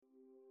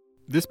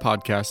This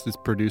podcast is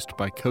produced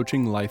by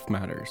Coaching Life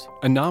Matters,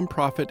 a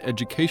nonprofit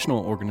educational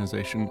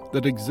organization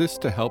that exists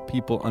to help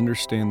people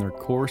understand their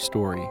core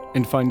story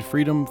and find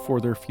freedom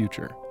for their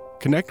future.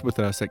 Connect with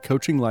us at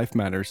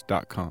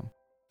coachinglifematters.com.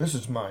 This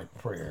is my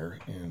prayer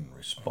in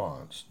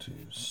response to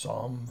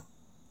Psalm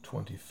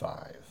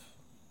 25.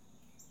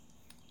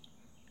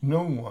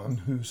 No one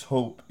whose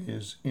hope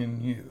is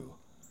in you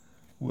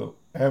will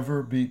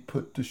ever be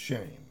put to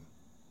shame.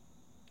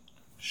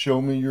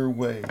 Show me your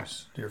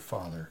ways, dear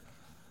Father.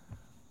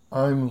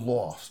 I'm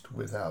lost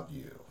without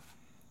you.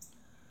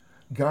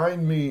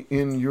 Guide me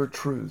in your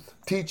truth.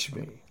 Teach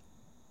me.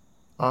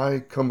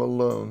 I come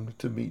alone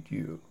to meet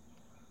you.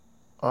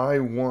 I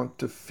want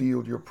to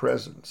feel your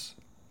presence.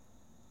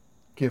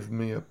 Give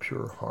me a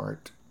pure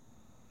heart.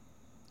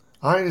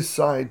 I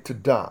decide to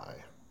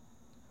die.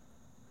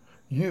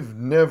 You've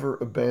never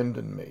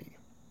abandoned me.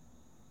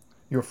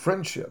 Your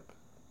friendship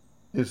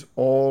is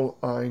all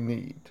I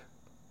need.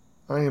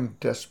 I am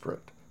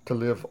desperate to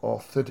live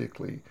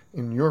authentically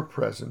in your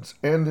presence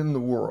and in the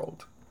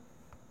world.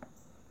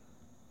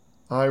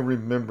 I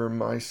remember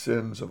my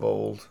sins of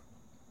old,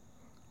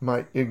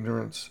 my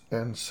ignorance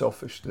and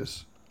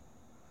selfishness.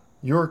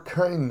 Your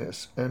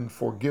kindness and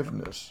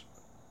forgiveness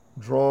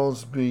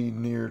draws me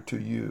near to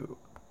you.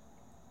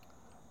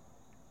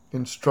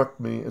 Instruct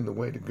me in the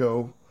way to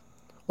go.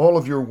 All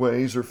of your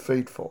ways are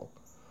faithful.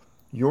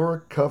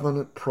 Your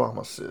covenant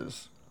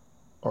promises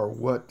are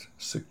what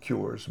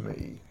secures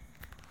me.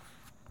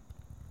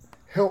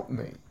 Help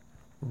me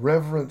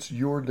reverence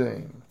your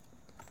name.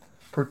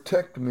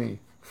 Protect me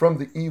from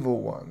the evil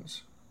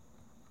ones.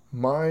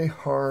 My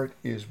heart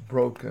is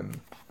broken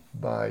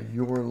by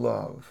your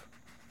love.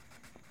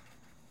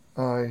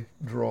 I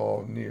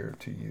draw near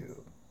to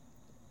you.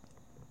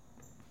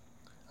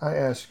 I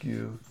ask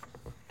you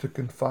to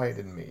confide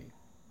in me.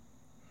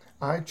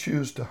 I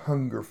choose to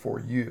hunger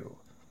for you.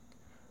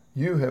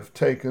 You have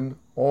taken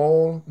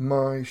all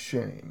my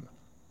shame.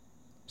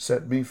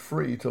 Set me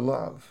free to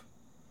love.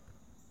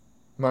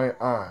 My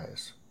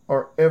eyes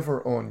are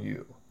ever on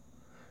you.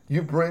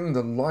 You bring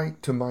the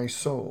light to my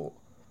soul.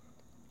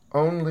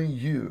 Only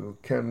you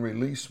can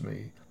release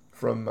me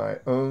from my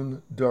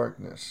own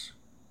darkness.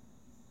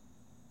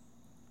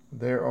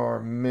 There are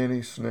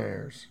many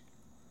snares,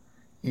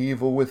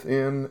 evil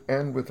within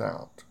and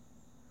without.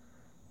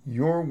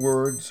 Your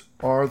words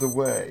are the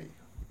way.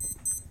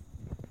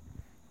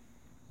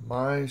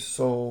 My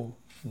soul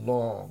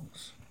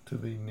longs to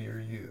be near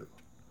you,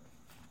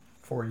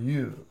 for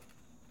you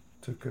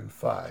to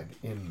confide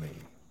in me.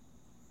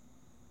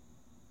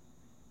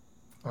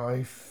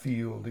 I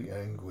feel the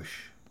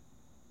anguish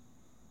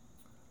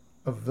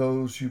of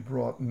those you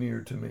brought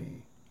near to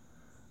me.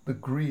 The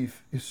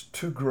grief is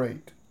too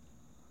great.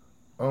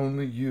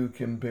 Only you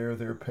can bear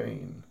their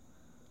pain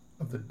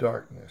of the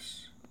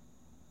darkness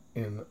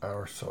in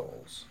our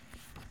souls.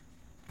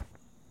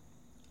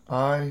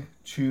 I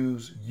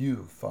choose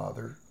you,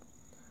 Father.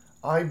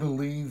 I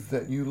believe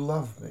that you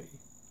love me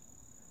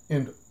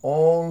in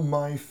all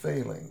my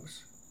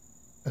failings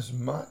as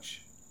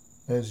much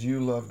as you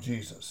love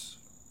Jesus.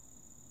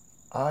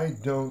 I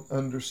don't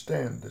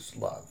understand this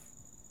love,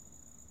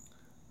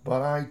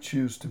 but I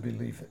choose to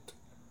believe it.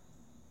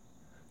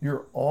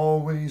 You're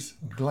always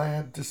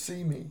glad to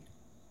see me.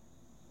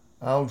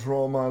 I'll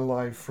draw my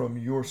life from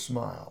your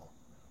smile,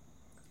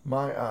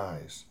 my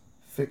eyes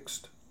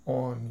fixed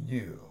on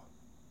you.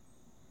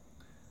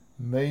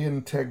 May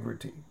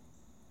integrity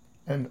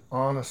and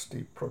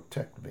honesty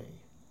protect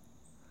me.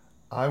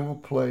 I will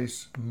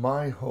place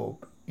my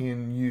hope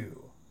in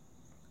you.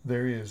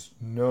 There is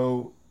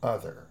no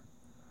other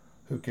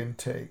who can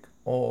take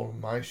all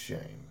my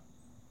shame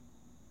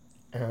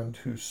and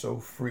who so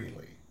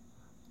freely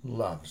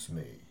loves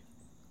me.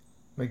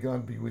 May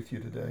God be with you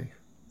today.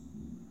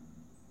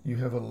 You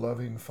have a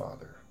loving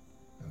Father,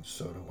 and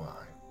so do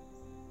I.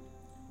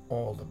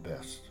 All the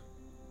best.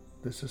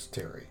 This is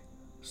Terry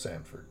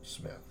Sanford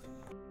Smith.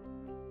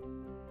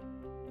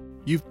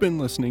 You've been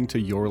listening to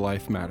Your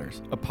Life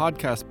Matters, a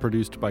podcast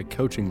produced by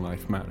Coaching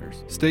Life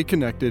Matters. Stay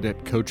connected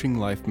at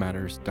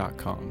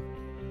coachinglifematters.com.